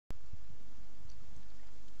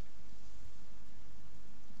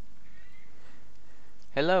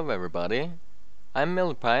Hello everybody, I'm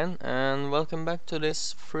Millipine and welcome back to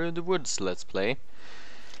this Through the Woods Let's Play.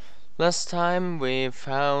 Last time we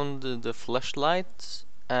found the flashlight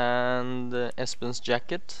and Espen's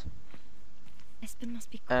jacket. Espen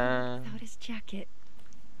must be cold without his jacket.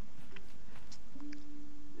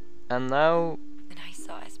 And now... When I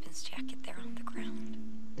saw Espen's jacket there on the ground,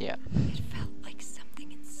 yeah. it felt like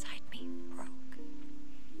something inside me broke.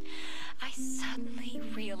 I suddenly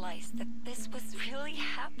realized that this was really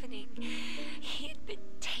happening. He had been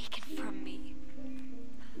taken from me.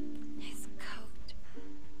 His coat.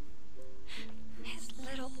 His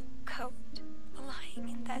little coat lying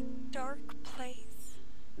in that dark place.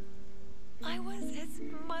 I was his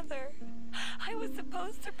mother. I was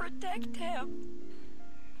supposed to protect him.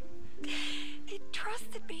 He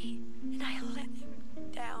trusted me, and I let him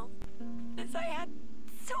down, as I had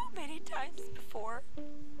so many times before.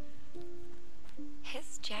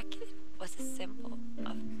 His jacket was a symbol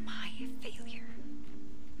of my failure.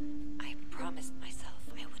 I promised myself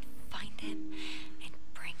I would find him and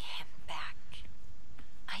bring him back.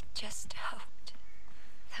 I just hoped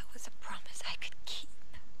that was a promise I could keep.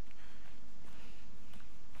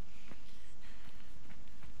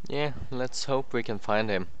 Yeah, let's hope we can find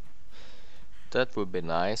him. That would be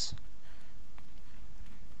nice.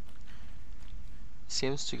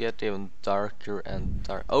 Seems to get even darker and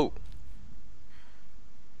dark. Oh!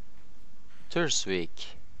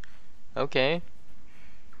 Tursvik. Okay.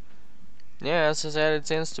 Yeah, as I said, it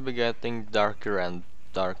seems to be getting darker and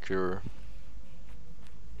darker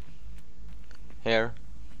here.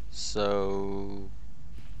 So...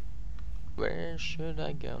 where should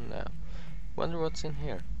I go now? Wonder what's in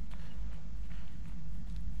here.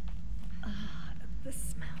 The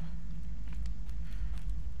smell.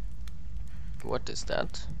 What is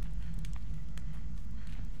that?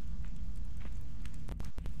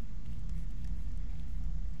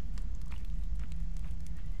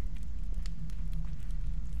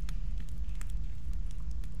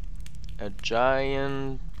 A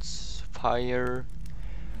giant fire.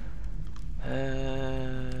 I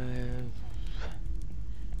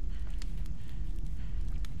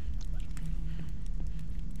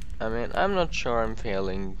mean, I'm not sure I'm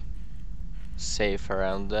feeling safe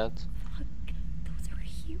around that. Look, those are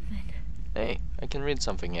human. Hey, I can read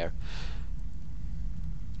something here.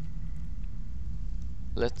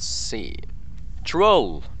 Let's see.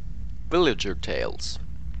 Troll! Villager tales.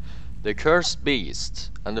 The cursed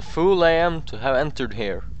beast, and the fool I am to have entered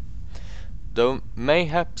here. Though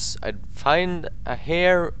mayhaps I'd find a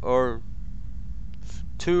hare or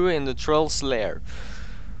two in the troll's lair.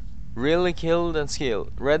 Ready killed and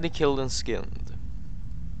skinned.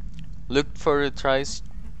 Looked for the thrice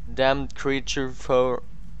damned creature, for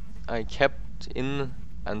I kept in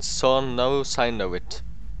and saw no sign of it.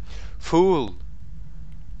 Fool!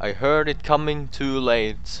 I heard it coming too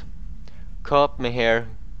late. Caught me here,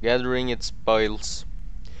 gathering its spoils.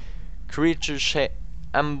 Creature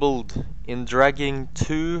ambled in, dragging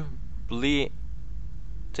two bleating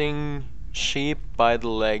sheep by the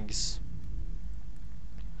legs.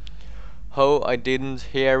 How I didn't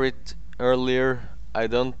hear it earlier, I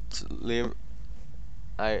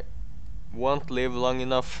won't live long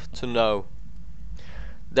enough to know.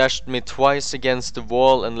 Dashed me twice against the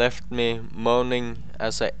wall and left me moaning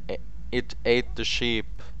as it ate the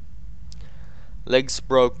sheep. Legs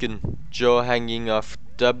broken, jaw hanging off,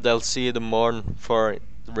 dubbed I'll see the morn, for it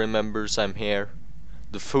remembers I'm here.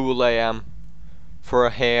 The fool I am, for a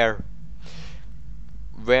hare.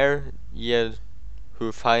 Where ye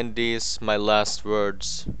who find these my last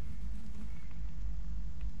words?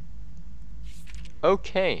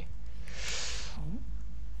 Okay.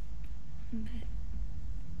 But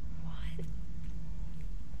what?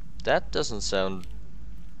 That doesn't sound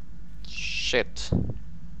shit.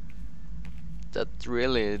 That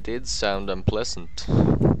really did sound unpleasant.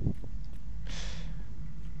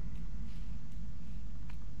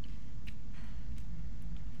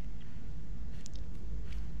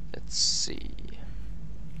 Let's see.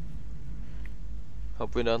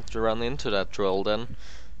 Hope we don't run into that troll then.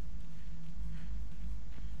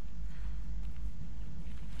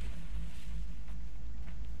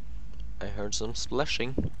 I heard some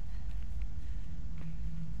splashing.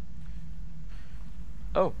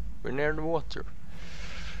 Oh, we're near the water.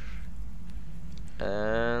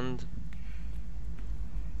 And...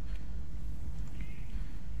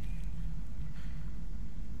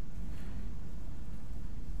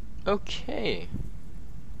 okay.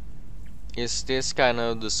 Is this kind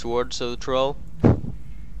of the swords of the troll?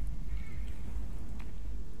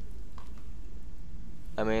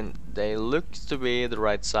 I mean, they look to be the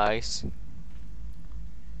right size.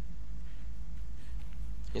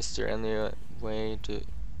 Is there any way to...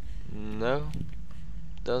 No.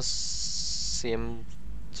 Does seem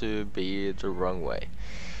to be the wrong way.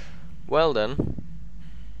 Well then.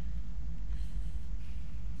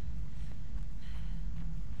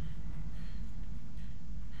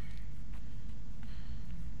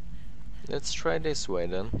 Let's try this way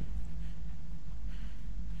then.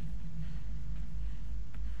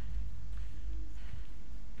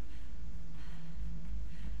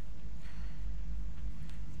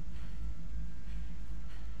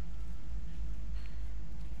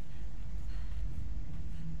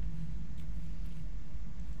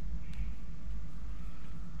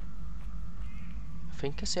 I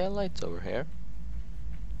think I see a light over here.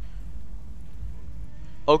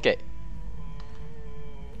 Okay.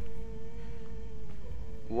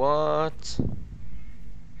 What?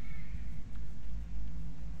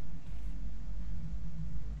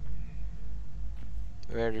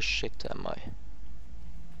 Where the shit am I?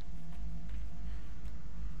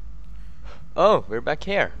 Oh, we're back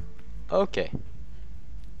here. Okay.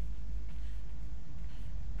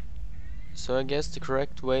 So I guess the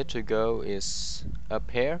correct way to go is up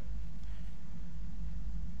here.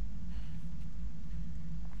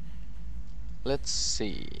 Let's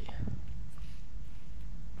see.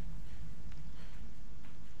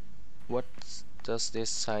 What does this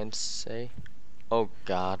sign say? Oh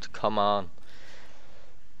god, come on.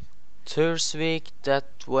 Tursvik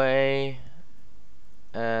that way.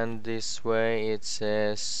 And this way it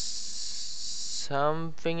says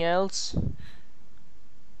something else.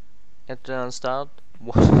 At the start.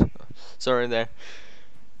 Sorry there.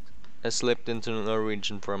 I slipped into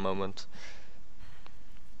Norwegian for a moment.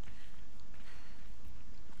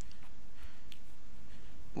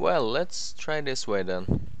 Well, let's try this way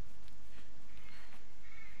then.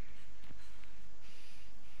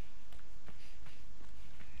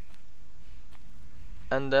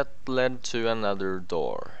 And that led to another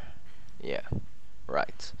door. Yeah,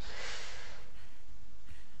 right.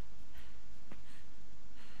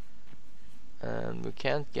 And we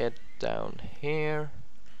can't get down here.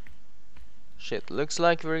 Shit, looks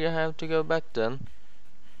like we're gonna have to go back then.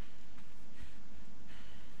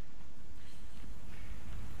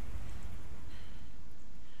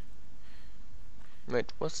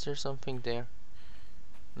 Wait, was there something there?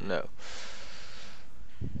 No.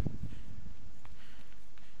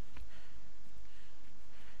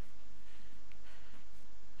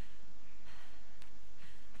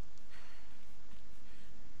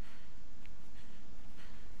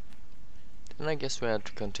 Then I guess we have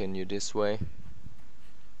to continue this way.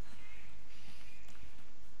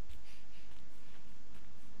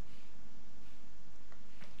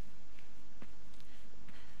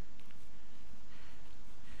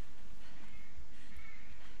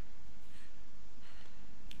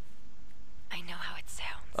 I know how it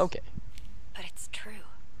sounds. Okay. But it's true.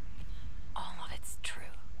 All of it's true.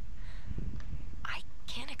 I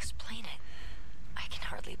can't explain it. I can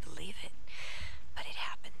hardly believe it. But it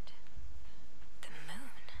happened. The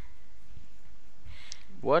moon.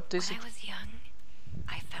 What is When it? I was young,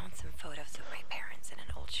 I found some photos of my parents in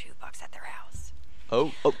an old shoebox at their house.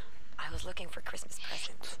 Oh. I was looking for Christmas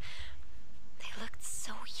presents. They looked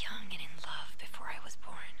so young and in love before I was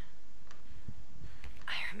born.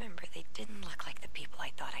 I remember they didn't look like the people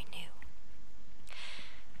I thought I knew.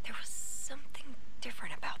 There was something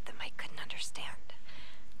different about them I couldn't understand.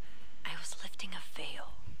 I was lifting a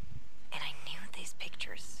veil, and I knew these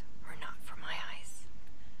pictures were not for my eyes.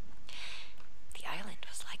 The island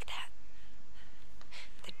was like that.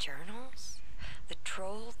 The journals, the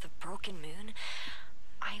troll, the broken moon.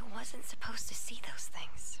 I wasn't supposed to see those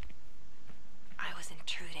things. I was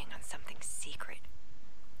intruding on something secret,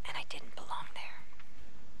 and I didn't belong there.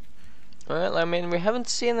 Well, I mean, we haven't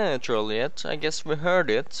seen any troll yet. I guess we heard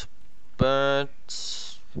it, but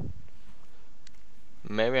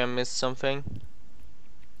maybe I missed something.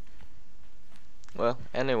 Well,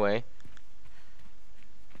 anyway.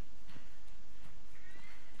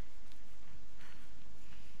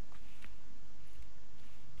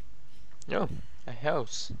 Oh, a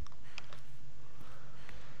house.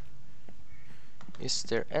 Is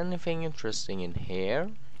there anything interesting in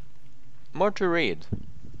here? More to read.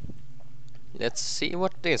 Let's see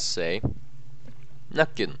what this say.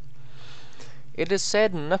 Nøkken. It is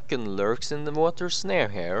said Nøkken lurks in the waters near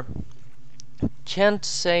here. Can't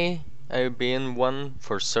say I've been one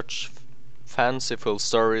for such fanciful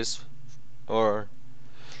stories or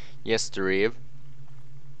yestereve.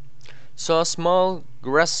 Saw a small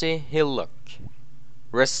grassy hillock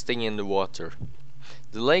resting in the water.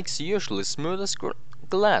 The lake's usually smooth as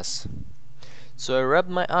glass. So I rubbed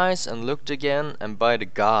my eyes and looked again, and by the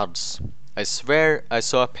gods, I swear I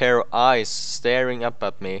saw a pair of eyes staring up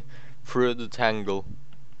at me through the tangle.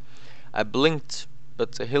 I blinked,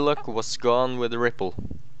 but the hillock was gone with a ripple.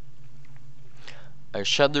 I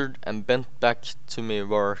shuddered and bent back to my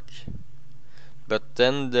work. But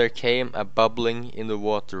then there came a bubbling in the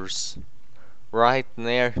waters, right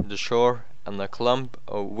near the shore, and a clump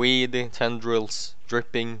of weedy tendrils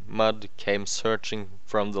dripping mud came surging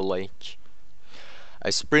from the lake. I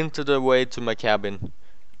sprinted away to my cabin,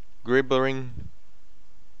 gibbering,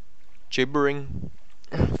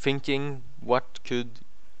 thinking what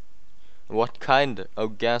kind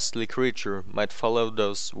of ghastly creature might follow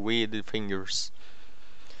those weedy fingers.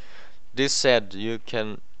 This said, you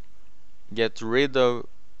can get rid of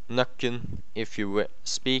Nøkken if you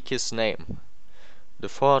speak his name. The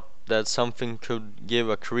thought that something could give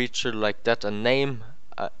a creature like that a name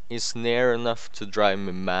is near enough to drive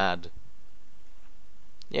me mad.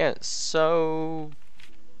 Yeah, so...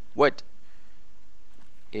 what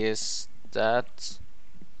is that?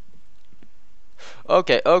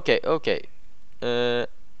 Okay.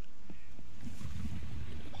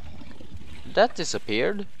 That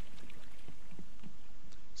disappeared.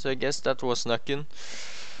 So I guess that was Nøkken.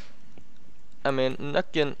 I mean,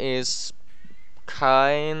 Nøkken is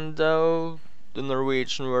kind of the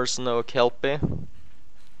Norwegian version of a kelpie.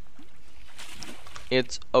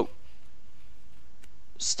 It's... oh.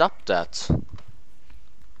 Stop that.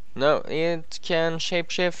 No, it can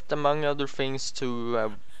shapeshift among other things to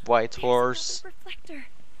a white horse.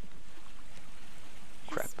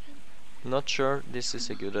 Crap. Not sure this is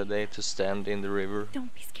a good idea to stand in the river.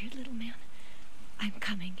 Don't be scared, little man. I'm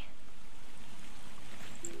coming.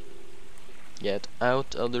 Get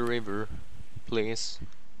out of the river, please.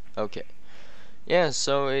 Okay. Yeah,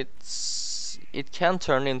 so it can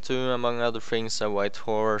turn into, among other things, a white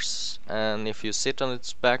horse, and if you sit on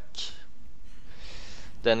its back,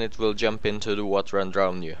 then it will jump into the water and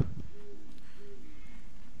drown you.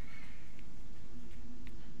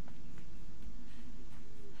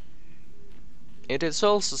 It is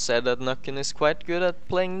also said that Nøkken is quite good at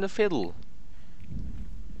playing the fiddle.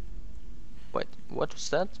 Wait, what was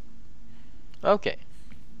that? Okay.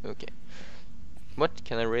 What,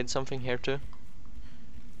 can I read something here too?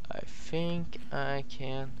 I think I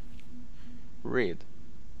can read.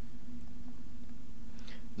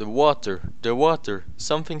 The water,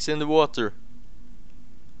 something's in the water.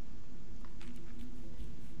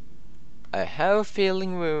 I have a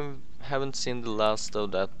feeling we haven't seen the last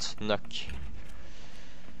of that Nøkk.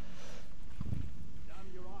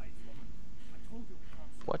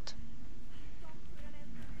 What?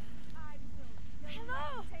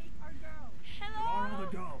 Hello! There are other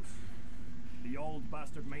girls. The old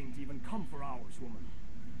bastard mayn't even come for ours, woman.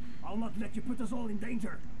 I'll not let you put us all in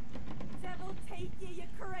danger. Devil take ye, you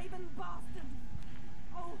craven bastard!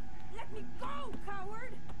 Oh, let me go,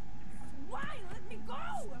 coward! Swine, let me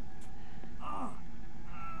go!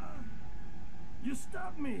 You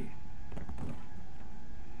stabbed me!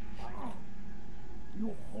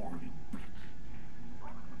 You horny bitch!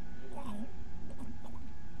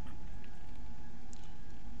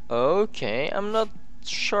 Okay, I'm not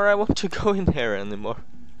sure I want to go in here anymore.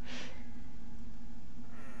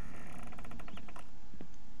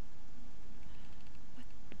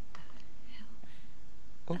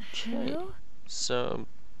 Okay, so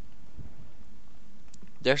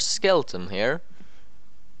there's a skeleton here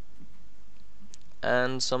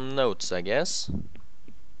and some notes, I guess.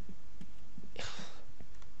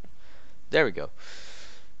 There we go.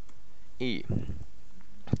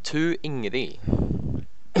 To Ingrid.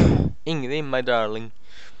 Ingrid, my darling,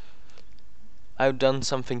 I've done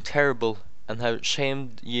something terrible and have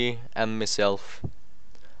shamed ye and myself.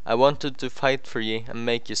 I wanted to fight for ye and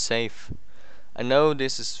make ye safe. I know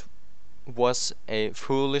this was a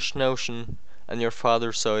foolish notion, and your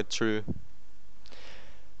father saw it through.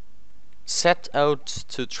 Set out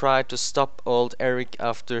to try to stop old Eric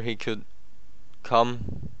after he could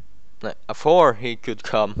come, afore he could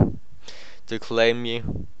come to claim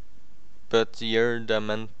you, but you're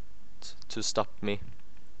meant to stop me.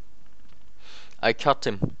 I cut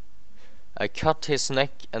him. I cut his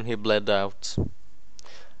neck and he bled out.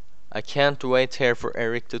 I can't wait here for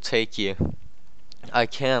Eric to take you. I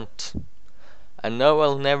can't. I know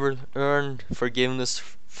I'll never earn forgiveness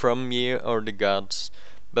from ye or the gods,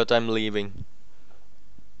 but I'm leaving.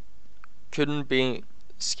 Couldn't be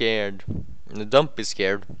scared. Don't be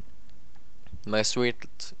scared, my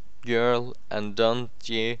sweet girl, and don't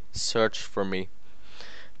ye search for me.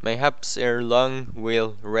 Mayhaps ere long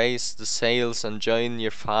we'll raise the sails and join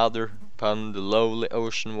your father upon the lovely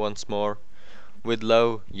ocean once more, with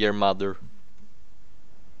love, your mother.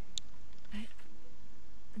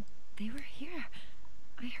 They were here.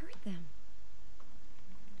 I heard them.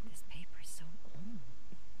 This paper is so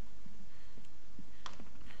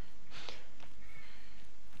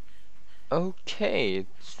old. Okay,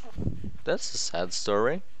 that's a sad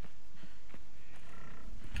story.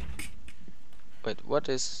 Wait, what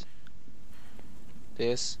is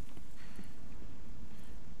this?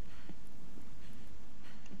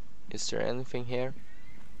 Is there anything here?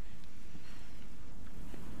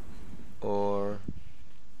 Or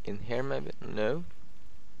in here maybe? No.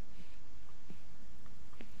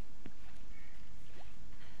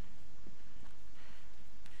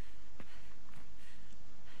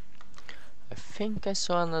 I think I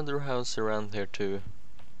saw another house around here too.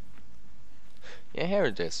 Yeah, here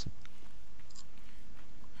it is.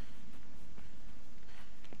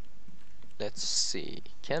 Let's see,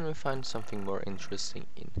 can we find something more interesting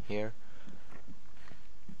in here?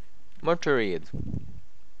 More to read.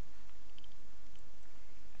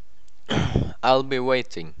 I'll be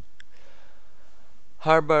waiting.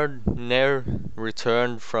 Harbard ne'er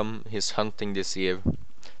returned from his hunting this eve.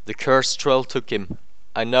 The cursed troll took him.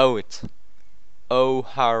 I know it. Oh,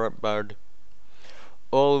 Harbard.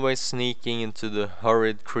 Always sneaking into the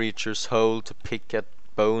horrid creature's hole to pick at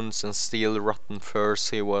bones and steal rotten furs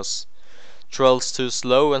he was. Troll's too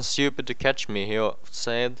slow and stupid to catch me, he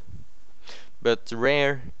said. But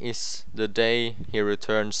rare is the day he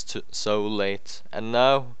returns to so late. And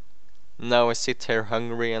now I sit here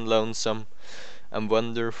hungry and lonesome, and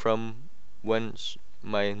wonder from whence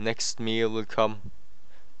my next meal will come.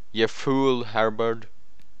 Ye fool, Harbard.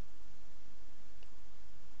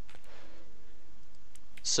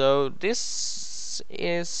 So this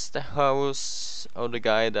is the house of the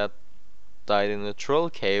guy that died in the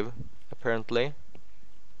troll cave, apparently.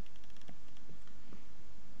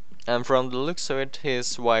 And from the looks of it,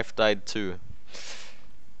 his wife died too.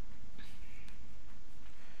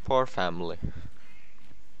 Poor family.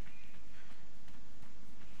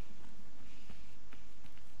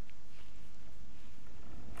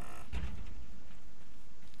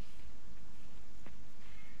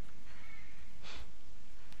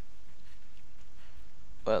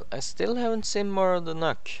 Well, I still haven't seen more of the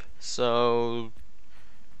Nøkken, so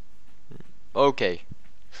okay.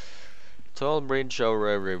 Tall bridge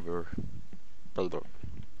over a river. I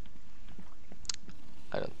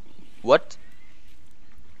don't. What?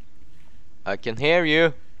 I can hear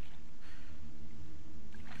you.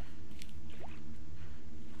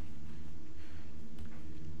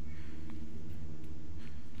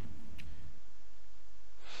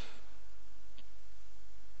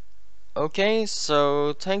 Okay,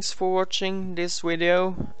 so thanks for watching this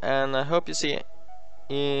video, and I hope you see,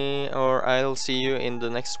 or I'll see you in the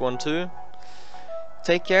next one too.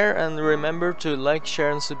 Take care, and remember to like, share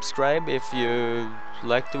and subscribe if you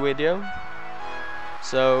liked the video.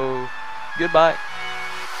 So, goodbye.